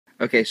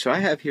Okay, so I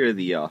have here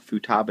the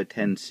Futaba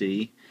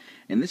 10C,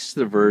 and this is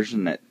the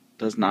version that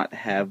does not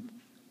have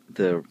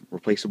the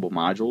replaceable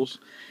modules.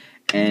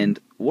 And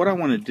what I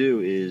want to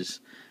do is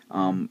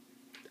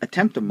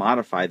attempt to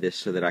modify this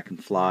so that I can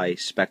fly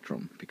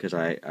Spectrum, because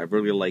I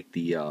really like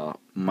the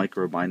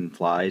micro binding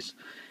flies,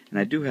 and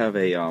I do have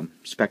a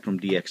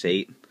Spectrum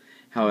DX8.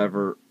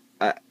 However,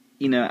 I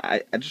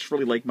just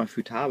really like my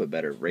Futaba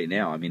better right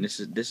now. I mean, this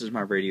is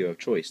my radio of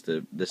choice.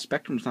 The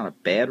Spectrum's not a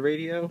bad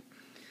radio.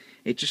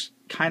 It just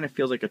kind of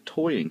feels like a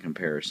toy in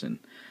comparison.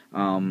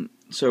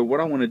 So what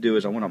I want to do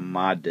is I want to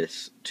mod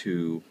this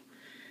to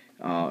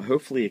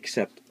hopefully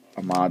accept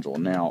a module.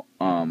 Now,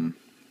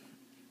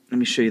 let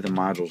me show you the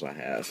modules I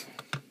have.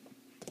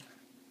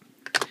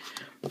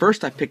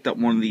 First, I picked up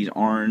one of these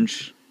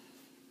orange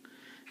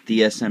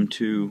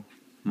DSM2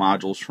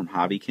 modules from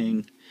Hobby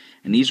King,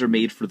 and these are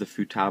made for the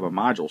Futaba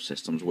module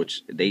systems,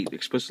 which they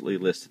explicitly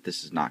list that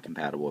this is not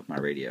compatible with my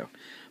radio.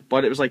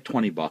 But it was like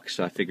 20 bucks,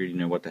 so I figured, you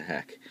know, what the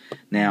heck.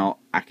 Now,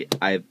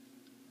 I've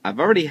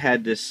already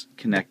had this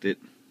connected.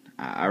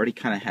 I already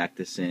kind of hacked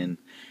this in,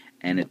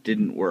 and it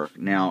didn't work.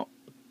 Now,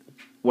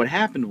 what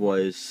happened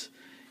was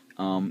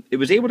it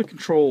was able to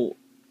control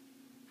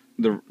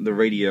the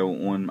radio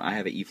on. I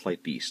have an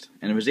E-Flight Beast,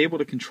 and it was able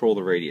to control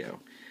the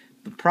radio.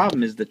 The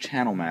problem is the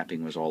channel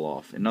mapping was all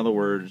off. In other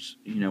words,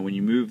 you know, when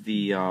you move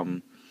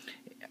the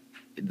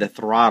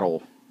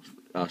throttle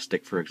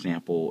stick, for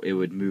example, it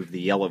would move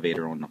the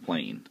elevator on the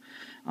plane,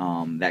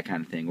 that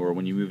kind of thing. Or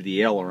when you move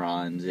the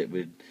ailerons, it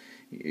would,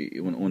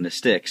 on the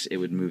sticks, it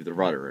would move the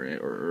rudder,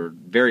 or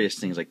various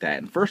things like that.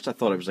 And first I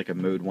thought it was like a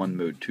Mode 1,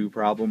 Mode 2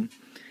 problem.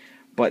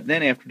 But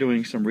then after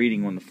doing some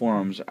reading on the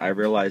forums, I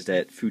realized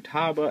that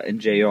Futaba and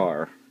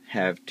JR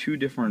have two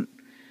different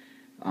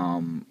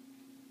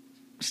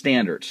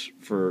standards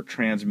for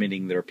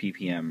transmitting their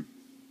PPM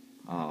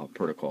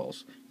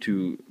protocols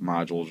to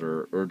modules,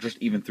 or just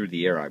even through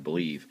the air, I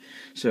believe.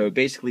 So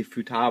basically,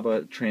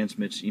 Futaba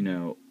transmits, you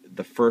know,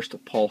 the first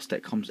pulse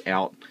that comes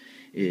out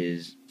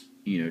is,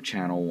 you know,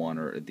 channel 1,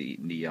 or the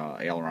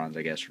ailerons,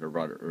 I guess, or the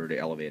rudder, or the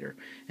elevator,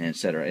 and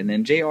etc. And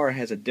then JR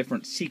has a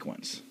different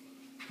sequence.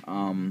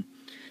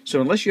 So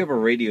unless you have a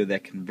radio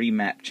that can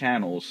remap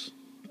channels,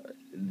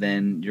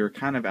 then you're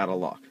kind of out of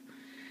luck.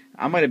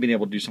 I might have been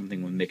able to do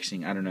something with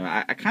mixing. I don't know.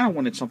 I kind of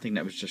wanted something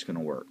that was just going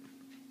to work.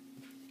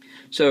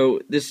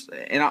 So this,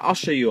 and I'll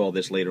show you all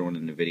this later on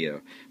in the video,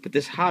 but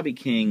this Hobby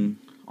King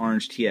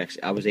Orange TX,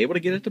 I was able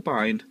to get it to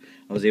bind,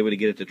 I was able to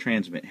get it to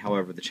transmit,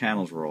 however the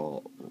channels were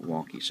all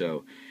wonky,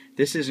 so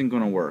this isn't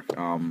going to work.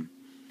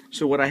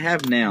 So what I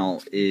have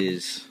now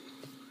is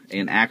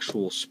an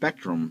actual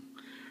Spectrum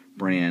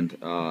brand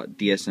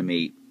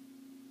DSM8,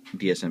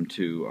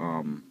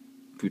 DSM2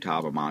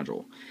 Futaba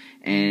module,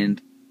 and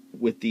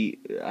with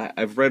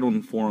I've read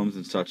on forums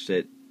and such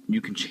that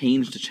you can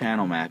change the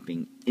channel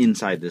mapping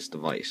inside this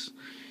device.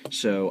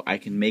 So I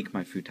can make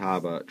my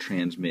Futaba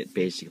transmit,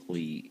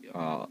 basically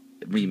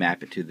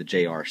remap it to the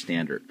JR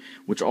standard,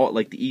 which all,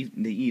 like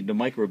the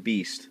Micro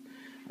Beast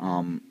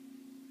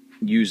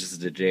uses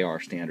the JR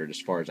standard as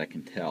far as I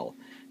can tell.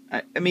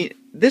 I mean,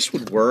 this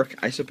would work,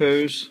 I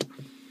suppose,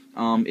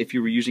 if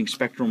you were using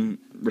Spectrum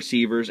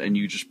receivers and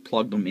you just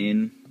plugged them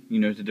in, you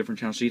know, to different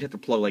channels. So you'd have to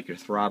plug like your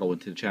throttle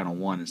into channel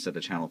 1 instead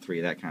of channel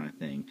 3, that kind of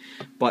thing.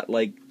 But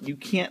like, you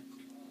can't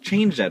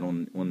change that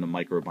on the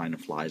micro binding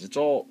flies. It's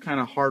all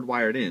kind of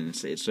hardwired in,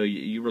 so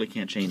you really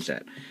can't change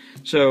that.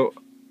 So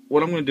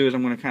what I'm going to do is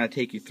I'm going to kind of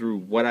take you through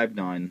what I've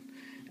done,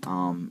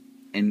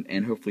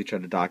 and hopefully try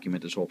to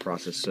document this whole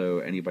process so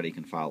anybody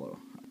can follow.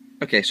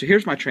 Okay, so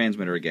here's my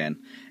transmitter again,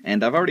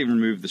 and I've already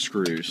removed the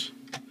screws.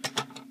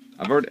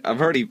 I've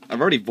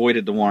already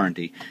voided the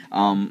warranty.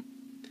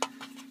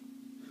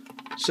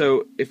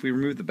 So if we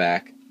remove the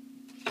back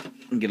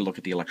and get a look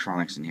at the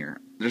electronics in here,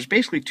 there's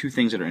basically two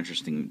things that are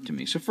interesting to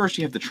me. So first,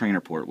 you have the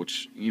trainer port,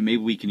 which maybe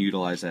we can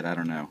utilize that. I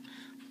don't know.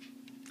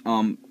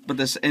 But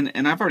this,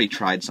 and I've already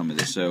tried some of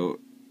this, so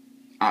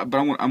but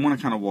I want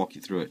to kind of walk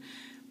you through it.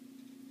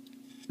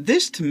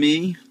 This to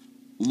me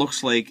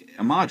looks like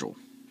a module.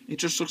 It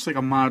just looks like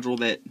a module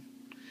that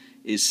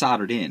is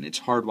soldered in. It's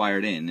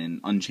hardwired in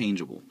and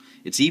unchangeable.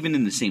 It's even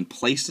in the same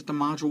place that the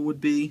module would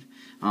be.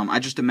 I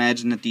just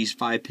imagine that these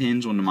 5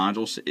 pins on the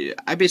module,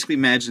 I basically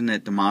imagine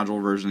that the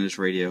module version of this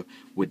radio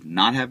would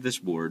not have this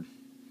board,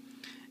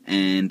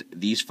 and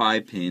these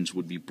 5 pins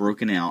would be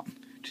broken out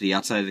to the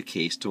outside of the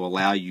case to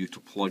allow you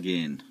to plug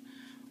in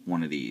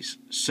one of these.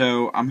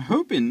 So I'm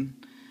hoping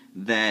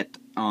that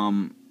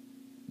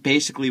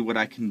basically what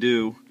I can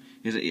do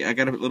is, I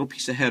got a little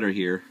piece of header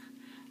here.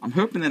 I'm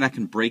hoping that I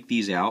can break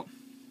these out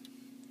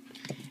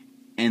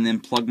and then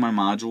plug my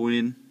module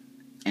in,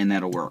 and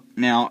that'll work.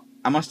 Now,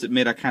 I must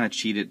admit I kind of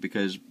cheated,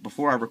 because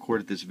before I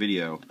recorded this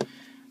video,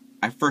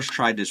 I first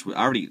tried this with,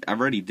 I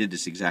already did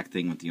this exact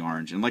thing with the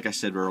orange, and like I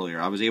said earlier,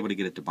 I was able to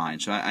get it to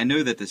bind, so I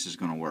know that this is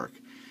going to work.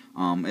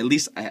 At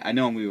least I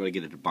know I'm going to be able to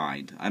get it to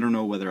bind. I don't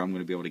know whether I'm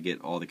going to be able to get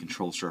all the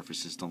control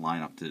surfaces to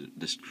line up to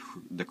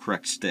the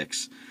correct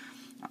sticks.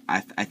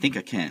 I think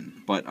I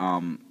can, but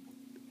I'm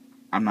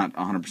not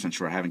 100%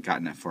 sure. I haven't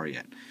gotten that far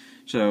yet.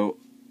 So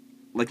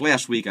like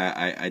last week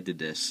I did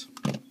this.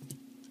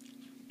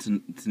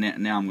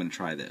 Now I'm going to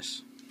try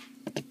this.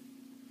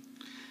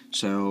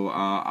 So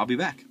I'll be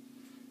back.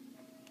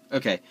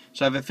 Okay,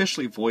 so I've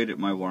officially voided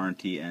my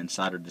warranty and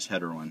soldered this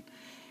header on.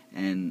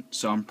 And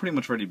so I'm pretty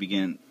much ready to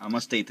begin. I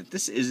must state that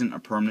this isn't a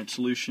permanent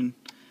solution.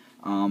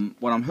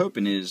 What I'm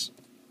hoping is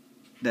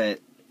that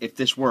if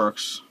this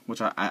works,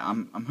 which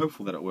I'm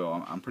hopeful that it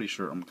will, I'm pretty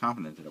sure, I'm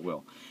confident that it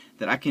will,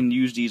 that I can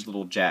use these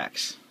little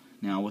jacks.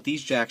 Now what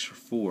these jacks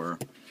are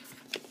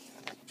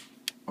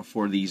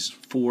for these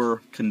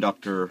 4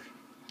 conductor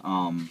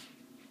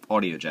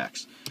audio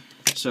jacks.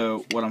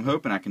 So what I'm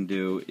hoping I can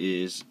do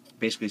is,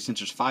 basically, since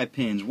there's 5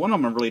 pins, one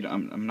of them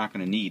I'm not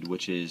going to need,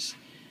 which is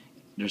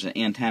there's an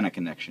antenna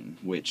connection,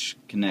 which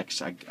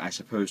connects, I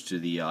suppose, to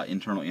the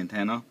internal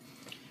antenna.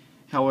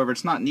 However,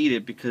 it's not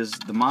needed because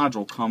the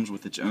module comes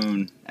with its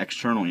own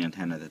external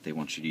antenna that they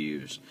want you to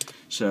use.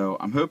 So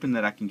I'm hoping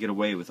that I can get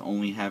away with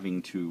only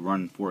having to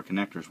run 4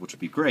 connectors, which would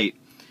be great,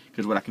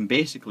 because what I can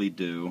basically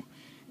do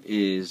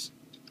is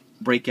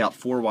break out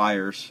 4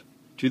 wires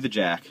to the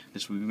jack.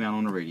 This would be mounted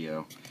on the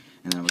radio,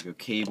 and then I would go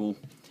cable,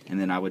 and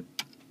then I would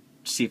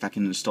see if I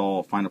can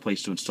find a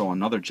place to install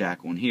another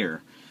jack on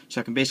here, so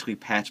I can basically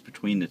patch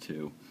between the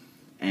two,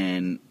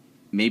 and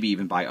maybe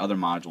even buy other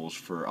modules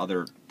for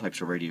other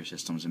types of radio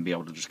systems and be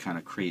able to just kind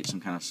of create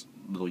some kind of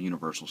little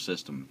universal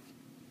system.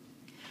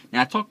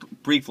 Now, I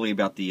talked briefly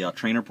about the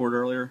trainer port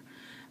earlier.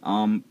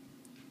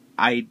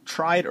 I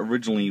tried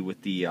originally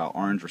with the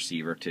orange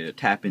receiver to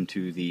tap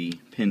into the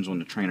pins on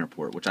the trainer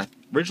port, which I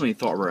originally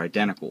thought were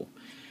identical.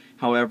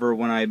 However,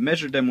 when I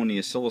measured them on the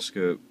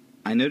oscilloscope,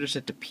 I noticed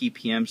that the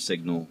ppm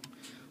signal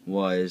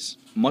was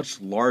much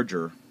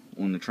larger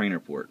on the trainer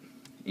port,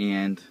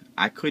 and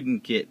I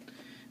couldn't get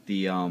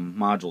the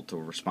module to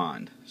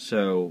respond.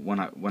 So when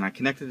I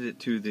connected it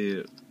to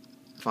the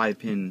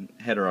 5-pin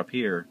header up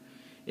here,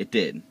 it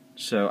did.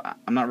 So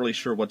I'm not really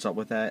sure what's up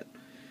with that.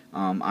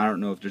 I don't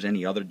know if there's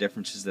any other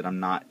differences that I'm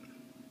not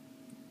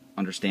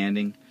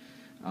understanding.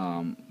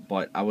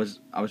 But I was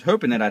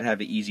hoping that I'd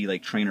have an easy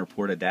like trainer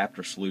port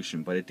adapter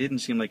solution, but it didn't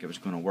seem like it was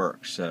going to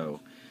work.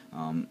 So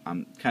I'm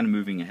kind of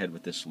moving ahead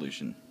with this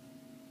solution.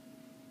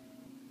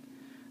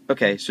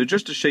 Okay, so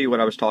just to show you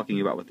what I was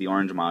talking about with the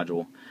orange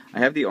module, I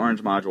have the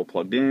orange module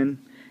plugged in,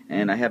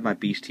 and I have my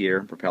beast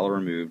here, propeller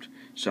removed.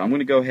 So I'm going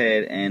to go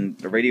ahead, and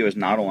the radio is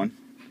not on,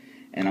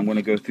 and I'm going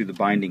to go through the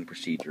binding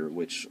procedure,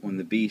 which on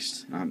the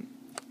beast, I'm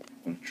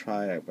going to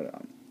try, but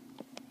I'm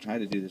trying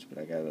to do this, but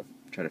I got to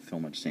try to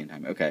film at the same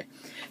time. Okay,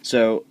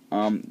 so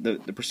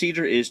the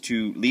procedure is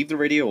to leave the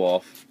radio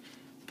off,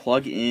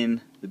 plug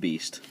in the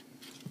beast,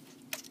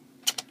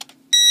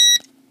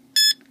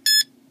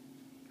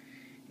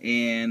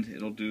 and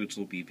it'll do its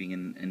little beeping,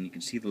 and you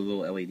can see the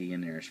little LED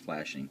in there is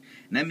flashing,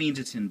 and that means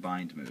it's in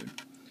bind mode.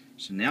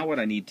 So now what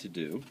I need to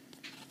do,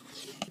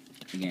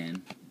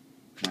 again,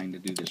 trying to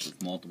do this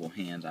with multiple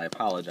hands, I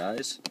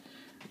apologize.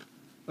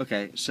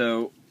 Okay,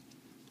 so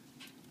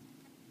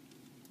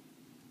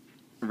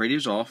the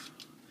radio's off.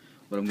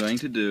 What I'm going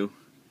to do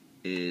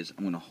is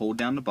I'm going to hold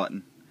down the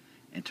button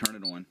and turn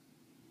it on.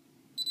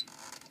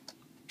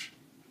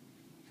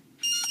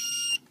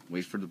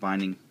 Wait for the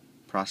binding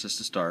process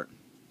to start.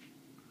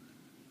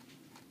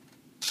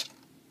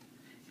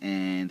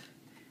 And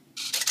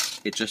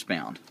it just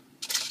bound.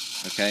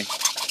 Okay?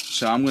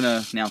 So I'm going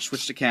to now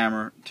switch the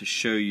camera to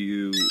show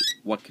you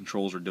what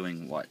controls are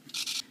doing what.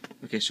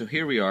 Okay, so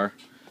here we are.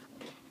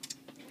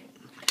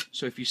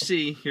 So if you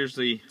see, here's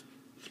the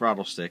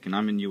throttle stick, and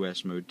I'm in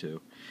US mode too.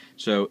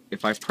 So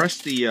if I press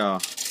the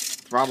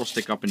throttle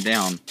stick up and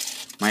down,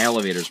 my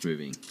elevator's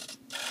moving.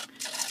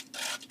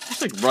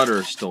 Looks like rudder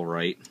is still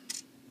right.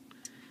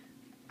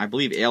 I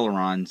believe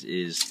ailerons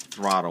is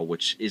throttle,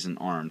 which isn't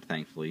armed,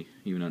 thankfully,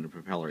 even though the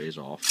propeller is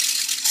off.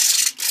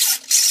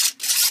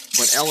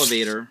 But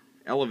elevator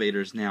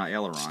is now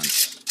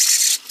ailerons.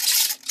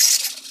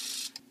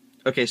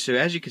 Okay, so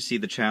as you can see,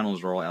 the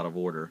channels are all out of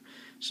order.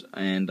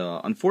 And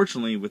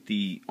unfortunately, with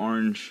the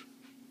orange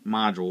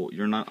module,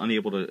 you're not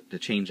unable to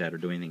change that or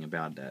do anything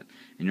about that.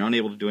 And you're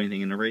unable to do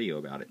anything in the radio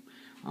about it.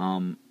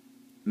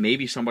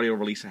 Maybe somebody will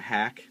release a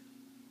hack,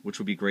 which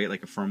would be great,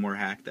 like a firmware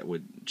hack that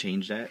would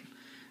change that.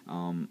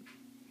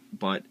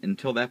 But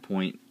until that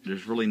point,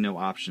 there's really no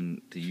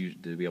option to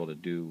be able to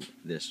do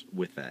this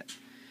with that.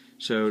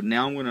 So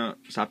now I'm going to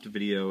stop the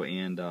video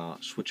and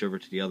switch over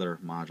to the other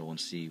module and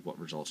see what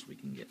results we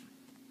can get.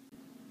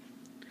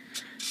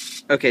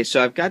 Okay,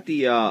 so I've got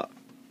the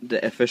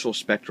official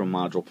Spectrum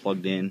module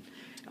plugged in.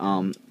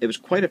 It was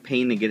quite a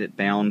pain to get it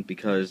bound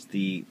because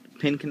the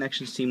pin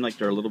connections seemed like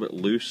they're a little bit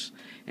loose,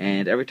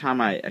 and every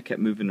time I kept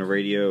moving the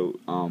radio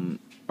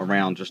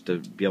around just to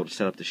be able to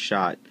set up the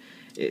shot,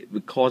 it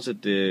would cause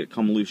it to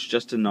come loose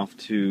just enough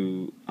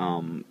to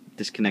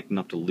disconnect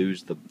enough to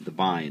lose the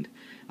bind.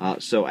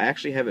 So I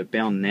actually have it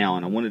bound now,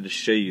 and I wanted to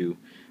show you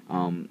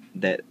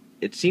that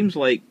it seems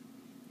like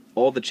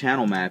all the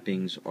channel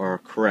mappings are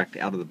correct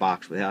out of the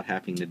box without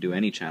having to do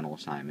any channel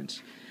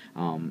assignments.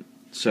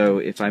 So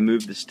if I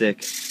move the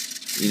stick,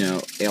 you know,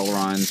 the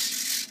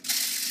ailerons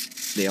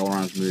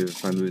move.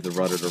 If I move the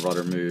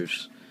rudder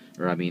moves.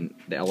 or I mean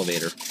the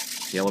elevator.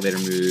 The elevator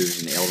moves,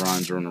 and the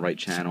ailerons are on the right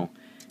channel,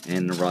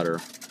 and the rudder.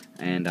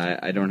 And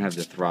I don't have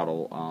the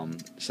throttle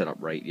set up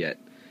right yet,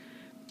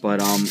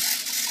 but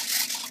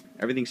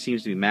everything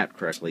seems to be mapped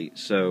correctly.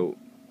 So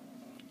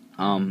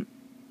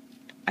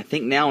I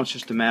think now it's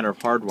just a matter of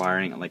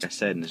hardwiring, like I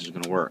said, and this is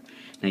going to work.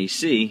 Now you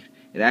see,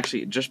 it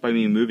actually, just by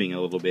me moving a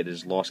little bit, it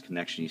has lost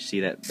connection. You see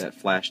that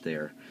flash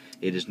there.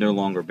 It is no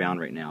longer bound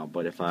right now,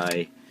 but if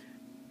I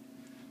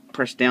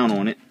press down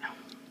on it,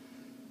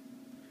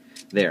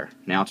 there,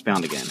 now it's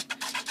bound again.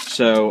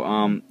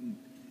 So,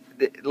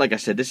 like I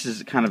said, this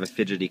is kind of a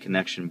fidgety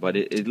connection, but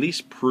it at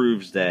least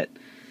proves that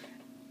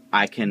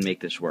I can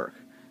make this work.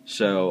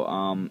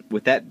 So,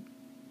 with that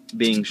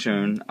being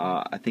shown,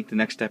 I think the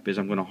next step is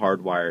I'm going to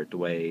hardwire it the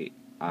way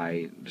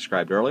I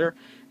described earlier,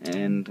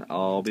 and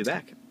I'll be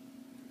back.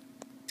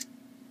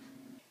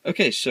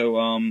 Okay,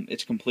 so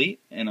it's complete,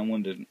 and I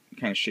wanted to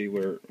kind of show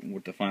you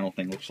what the final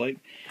thing looks like.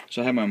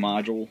 So I have my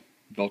module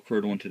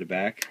velcroed onto the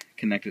back,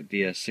 connected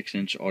via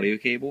 6-inch audio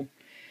cable.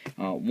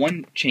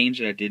 One change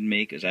that I did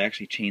make is I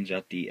actually changed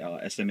out the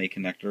SMA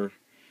connector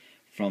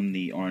from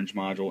the orange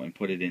module and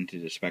put it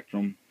into the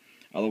Spectrum.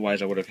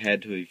 Otherwise, I would have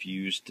had to have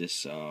used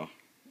this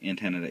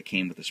antenna that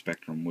came with the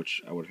Spectrum,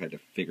 which I would have had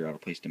to figure out a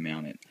place to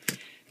mount it.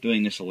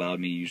 Doing this allowed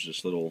me to use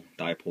this little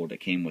dipole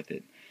that came with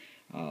it.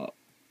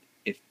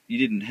 If you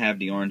didn't have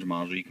the orange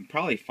module, you can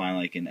probably find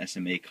like an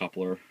SMA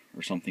coupler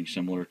or something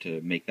similar to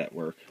make that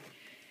work.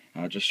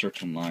 Just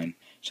search online.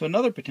 So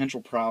another potential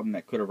problem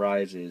that could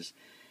arise is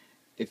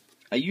if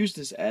I use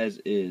this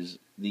as is,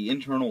 the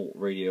internal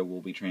radio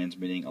will be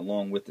transmitting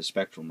along with the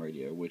Spectrum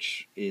radio,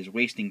 which is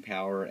wasting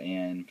power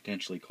and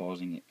potentially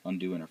causing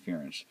undue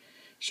interference.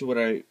 So what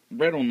I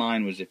read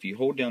online was if you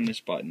hold down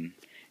this button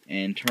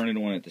and turn it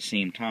on at the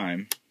same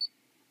time,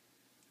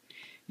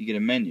 you get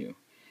a menu.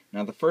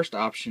 Now the first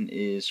option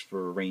is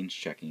for range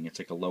checking. It's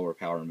like a lower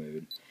power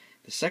mode.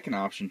 The second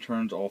option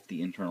turns off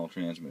the internal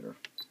transmitter.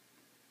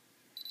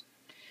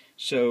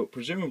 So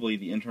presumably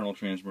the internal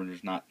transmitter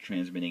is not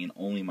transmitting and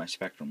only my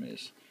Spectrum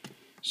is.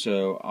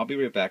 So I'll be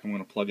right back. I'm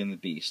going to plug in the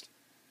Beast.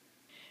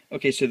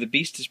 Okay, so the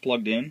Beast is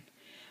plugged in.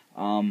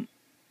 And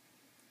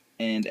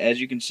as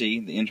you can see,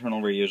 the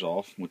internal radio is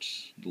off,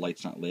 which the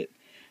light's not lit.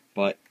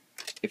 But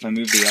if I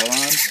move the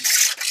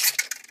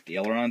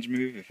ailerons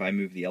move. If I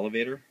move the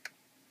elevator,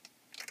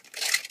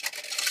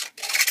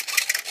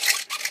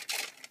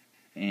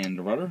 and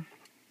the rudder,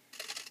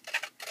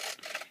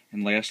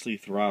 and lastly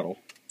throttle,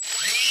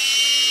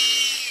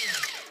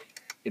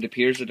 it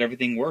appears that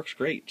everything works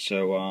great.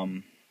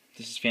 So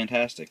this is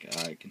fantastic.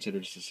 I consider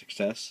this a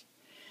success.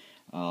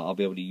 I'll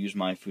be able to use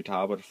my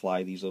Futaba to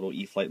fly these little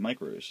E-Flight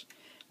micros.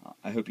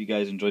 I hope you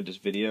guys enjoyed this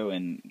video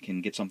and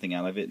can get something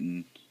out of it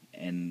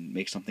and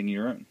make something of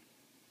your own.